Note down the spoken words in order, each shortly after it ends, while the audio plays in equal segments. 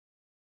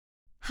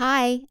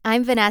Hi,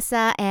 I'm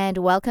Vanessa, and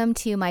welcome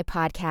to my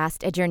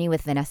podcast, A Journey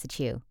with Vanessa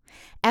Chu.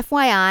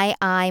 FYI,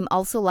 I'm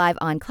also live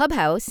on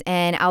Clubhouse,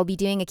 and I'll be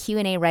doing a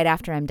Q&A right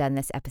after I'm done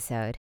this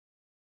episode.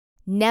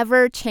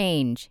 Never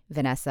change,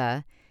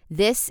 Vanessa.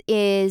 This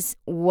is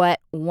what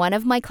one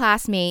of my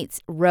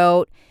classmates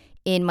wrote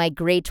in my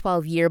grade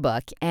 12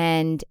 yearbook,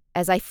 and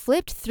as I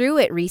flipped through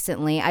it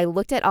recently, I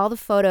looked at all the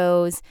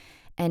photos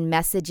and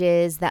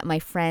messages that my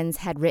friends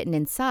had written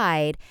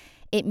inside.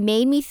 It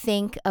made me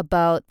think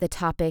about the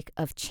topic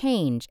of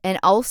change and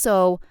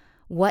also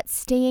what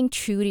staying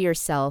true to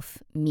yourself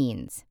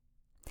means.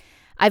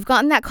 I've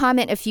gotten that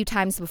comment a few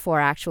times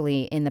before,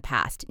 actually, in the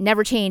past.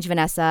 Never change,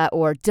 Vanessa,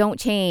 or don't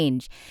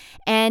change.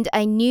 And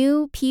I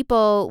knew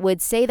people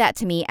would say that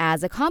to me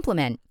as a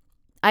compliment.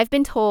 I've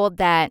been told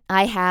that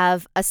I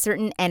have a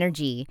certain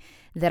energy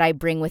that I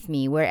bring with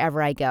me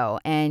wherever I go.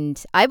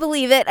 And I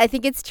believe it. I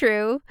think it's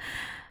true.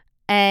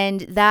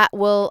 And that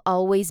will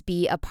always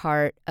be a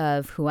part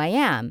of who I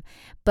am.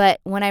 But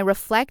when I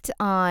reflect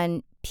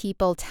on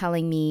people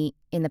telling me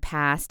in the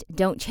past,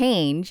 don't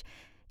change,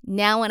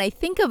 now when I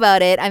think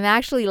about it, I'm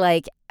actually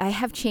like, I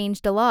have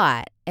changed a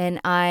lot.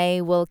 And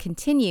I will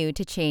continue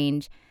to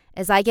change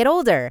as I get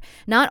older.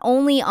 Not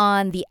only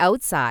on the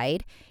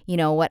outside,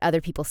 what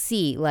other people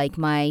see, like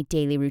my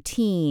daily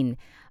routine,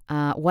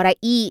 what I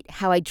eat,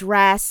 how I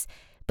dress,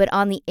 but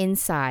on the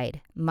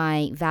inside,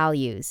 my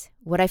values,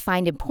 what I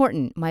find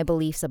important, my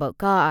beliefs about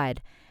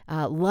God,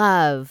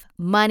 love,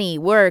 money,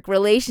 work,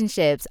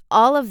 relationships,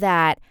 all of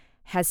that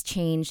has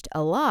changed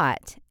a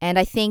lot, and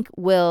I think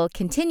will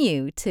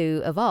continue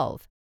to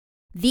evolve.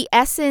 The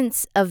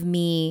essence of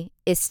me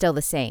is still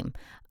the same.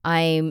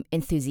 I'm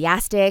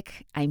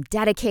enthusiastic, I'm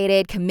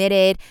dedicated,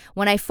 committed.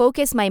 When I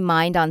focus my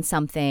mind on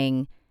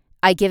something,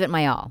 I give it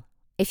my all.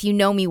 If you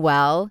know me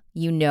well,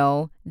 you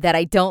know that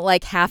I don't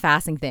like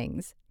half-assing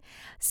things.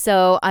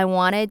 So I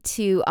wanted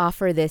to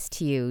offer this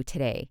to you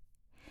today.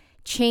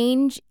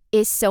 Change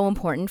is so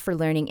important for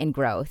learning and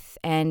growth.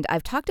 And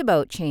I've talked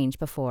about change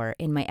before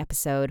in my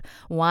episode,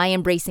 Why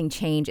Embracing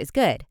Change is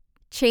Good.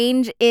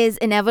 Change is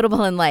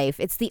inevitable in life.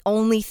 It's the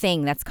only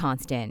thing that's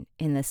constant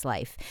in this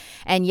life.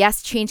 And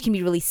yes, change can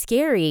be really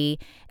scary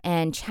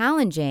and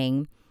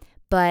challenging,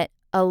 but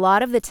a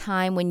lot of the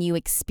time when you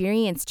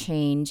experience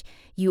change,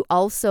 you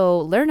also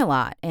learn a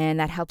lot, and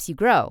that helps you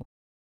grow.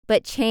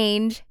 But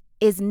change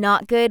is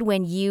not good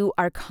when you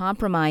are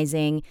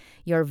compromising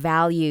your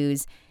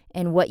values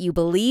and what you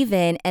believe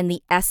in and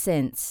the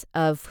essence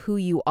of who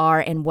you are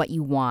and what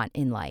you want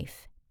in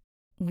life.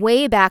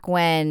 Way back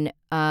when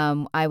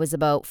I was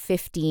about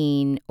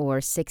 15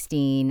 or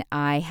 16,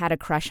 I had a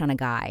crush on a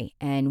guy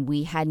and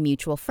we had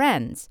mutual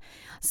friends.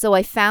 So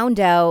I found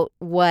out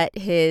what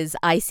his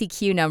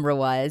ICQ number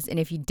was. And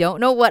if you don't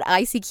know what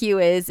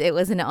ICQ is, it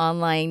was an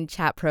online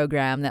chat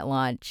program that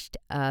launched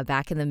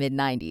back in the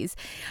mid-90s.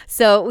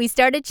 So we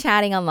started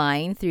chatting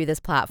online through this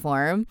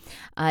platform,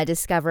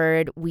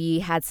 discovered we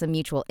had some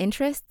mutual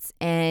interests,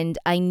 and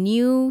I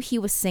knew he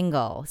was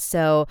single.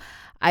 So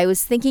I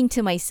was thinking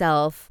to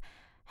myself,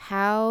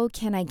 how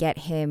can I get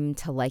him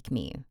to like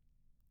me?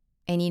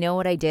 And you know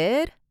what I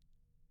did?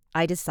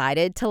 I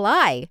decided to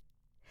lie.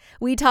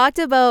 We talked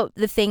about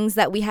the things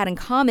that we had in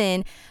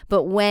common,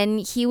 but when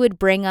he would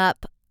bring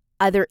up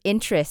other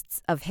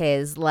interests of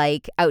his,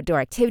 like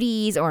outdoor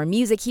activities or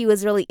music he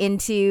was really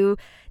into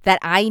that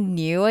I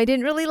knew I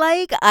didn't really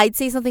like, I'd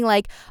say something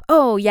like,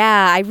 oh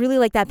yeah, I really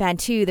like that band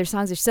too. Their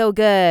songs are so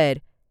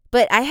good.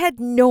 But I had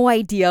no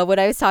idea what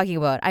I was talking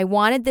about. I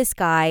wanted this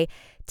guy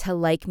to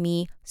like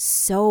me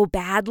so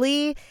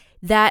badly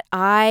that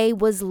I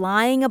was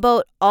lying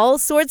about all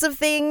sorts of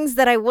things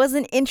that I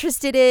wasn't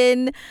interested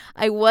in.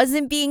 I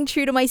wasn't being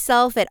true to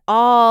myself at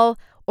all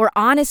or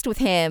honest with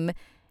him.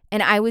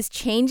 And I was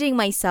changing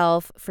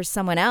myself for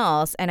someone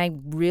else, and I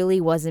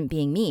really wasn't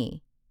being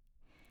me.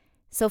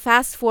 So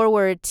fast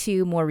forward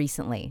to more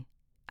recently.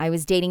 I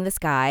was dating this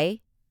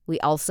guy. We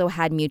also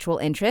had mutual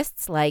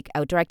interests like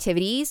outdoor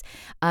activities.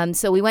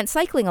 So we went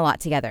cycling a lot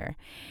together.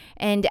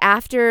 And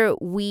after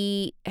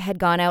we had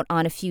gone out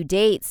on a few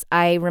dates,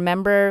 I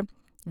remember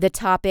the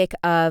topic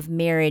of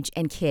marriage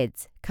and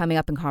kids coming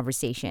up in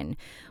conversation,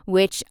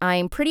 which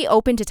I'm pretty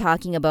open to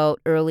talking about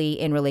early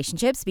in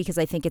relationships because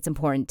I think it's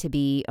important to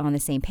be on the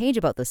same page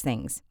about those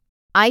things.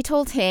 I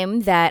told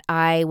him that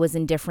I was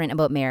indifferent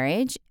about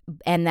marriage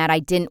and that I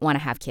didn't want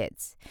to have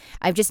kids.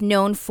 I've just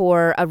known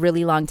for a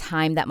really long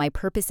time that my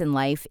purpose in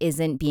life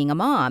isn't being a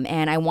mom,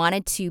 and I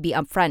wanted to be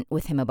upfront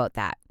with him about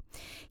that.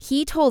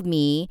 He told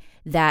me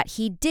that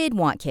he did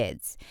want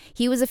kids.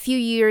 He was a few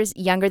years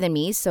younger than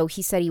me, so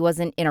he said he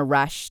wasn't in a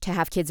rush to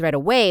have kids right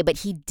away, but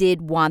he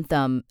did want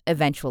them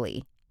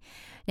eventually.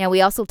 Now,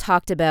 we also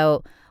talked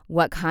about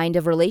what kind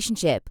of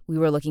relationship we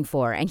were looking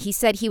for, and he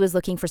said he was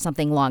looking for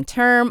something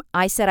long-term.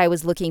 I said I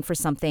was looking for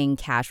something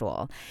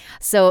casual.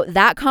 So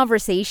that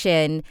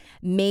conversation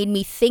made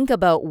me think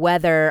about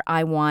whether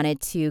I wanted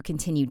to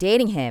continue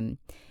dating him,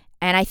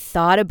 and I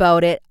thought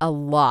about it a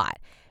lot.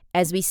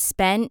 As we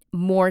spent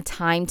more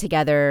time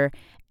together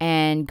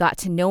and got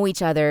to know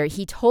each other,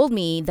 he told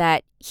me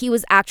that he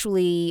was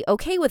actually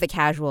okay with a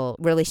casual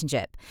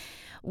relationship.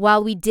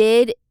 While we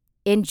did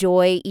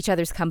enjoy each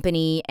other's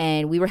company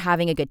and we were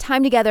having a good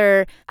time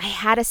together, I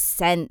had a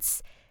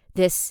sense,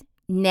 this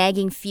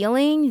nagging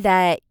feeling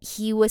that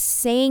he was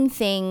saying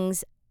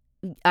things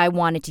I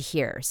wanted to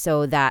hear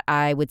so that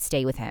I would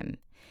stay with him.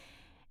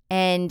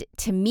 And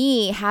to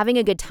me, having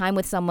a good time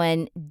with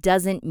someone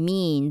doesn't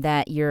mean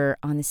that you're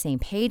on the same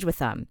page with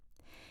them.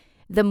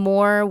 The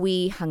more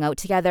we hung out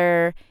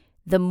together,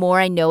 the more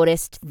I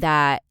noticed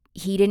that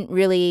he didn't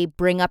really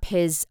bring up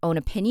his own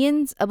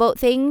opinions about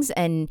things,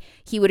 and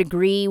he would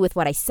agree with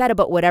what I said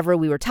about whatever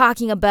we were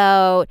talking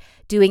about,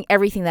 doing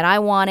everything that I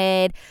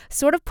wanted,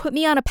 sort of put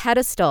me on a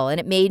pedestal, and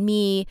it made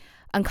me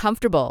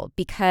uncomfortable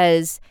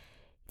because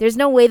there's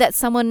no way that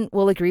someone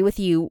will agree with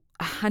you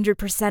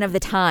 100% of the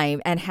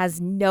time and has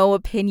no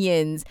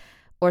opinions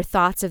or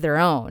thoughts of their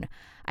own.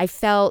 I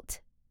felt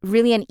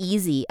really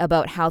uneasy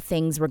about how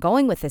things were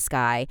going with this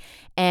guy,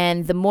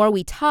 and the more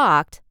we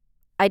talked,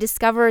 I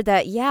discovered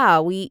that,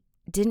 we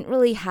didn't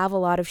really have a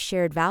lot of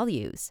shared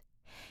values.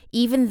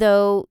 Even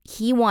though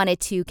he wanted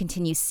to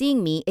continue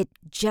seeing me, it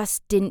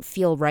just didn't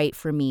feel right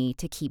for me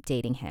to keep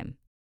dating him.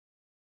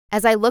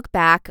 As I look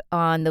back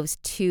on those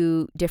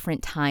two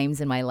different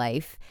times in my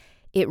life,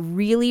 it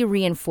really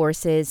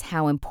reinforces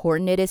how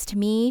important it is to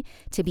me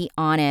to be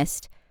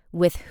honest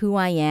with who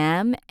I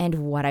am and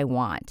what I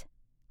want.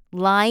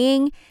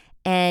 Lying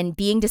and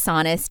being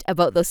dishonest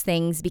about those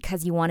things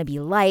because you want to be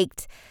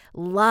liked,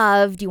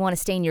 loved, you want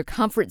to stay in your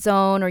comfort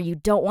zone, or you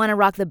don't want to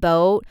rock the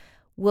boat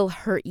will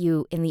hurt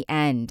you in the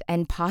end,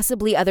 and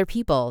possibly other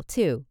people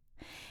too.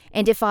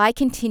 And if I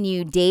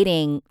continue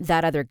dating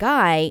that other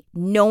guy,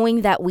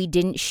 knowing that we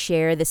didn't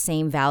share the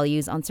same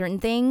values on certain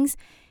things,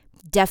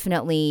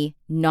 definitely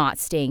not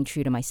staying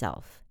true to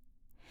myself.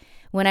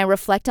 When I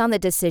reflect on the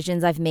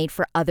decisions I've made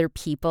for other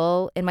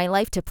people in my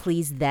life to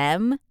please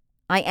them,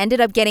 I ended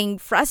up getting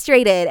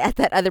frustrated at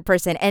that other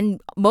person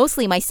and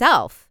mostly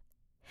myself.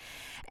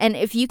 And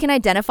if you can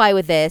identify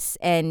with this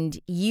and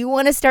you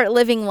want to start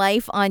living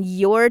life on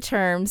your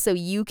terms so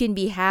you can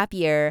be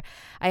happier,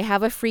 I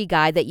have a free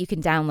guide that you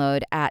can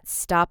download at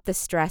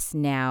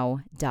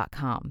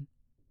stopthestressnow.com.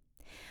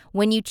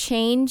 When you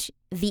change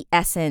the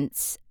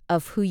essence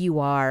of who you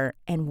are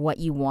and what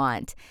you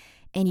want,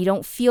 and you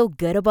don't feel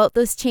good about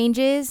those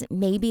changes,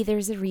 maybe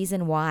there's a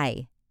reason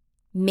why.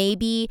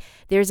 Maybe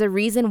there's a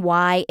reason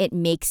why it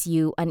makes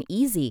you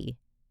uneasy.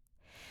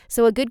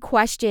 So a good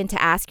question to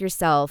ask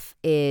yourself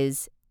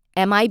is,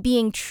 am I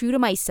being true to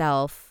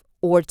myself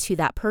or to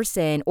that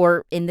person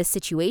or in this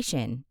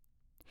situation?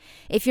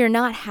 If you're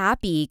not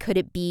happy, could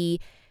it be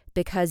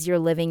because you're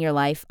living your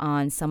life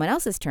on someone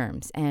else's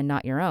terms and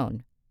not your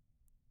own?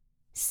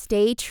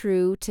 Stay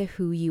true to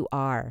who you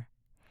are.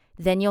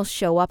 Then you'll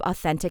show up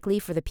authentically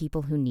for the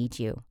people who need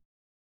you.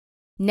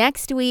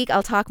 Next week,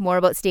 I'll talk more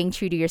about staying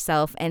true to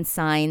yourself and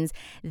signs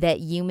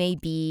that you may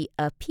be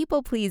a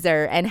people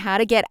pleaser and how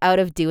to get out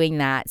of doing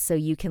that so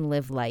you can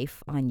live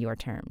life on your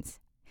terms.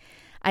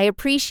 I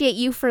appreciate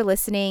you for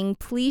listening.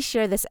 Please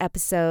share this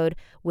episode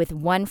with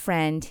one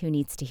friend who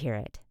needs to hear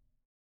it.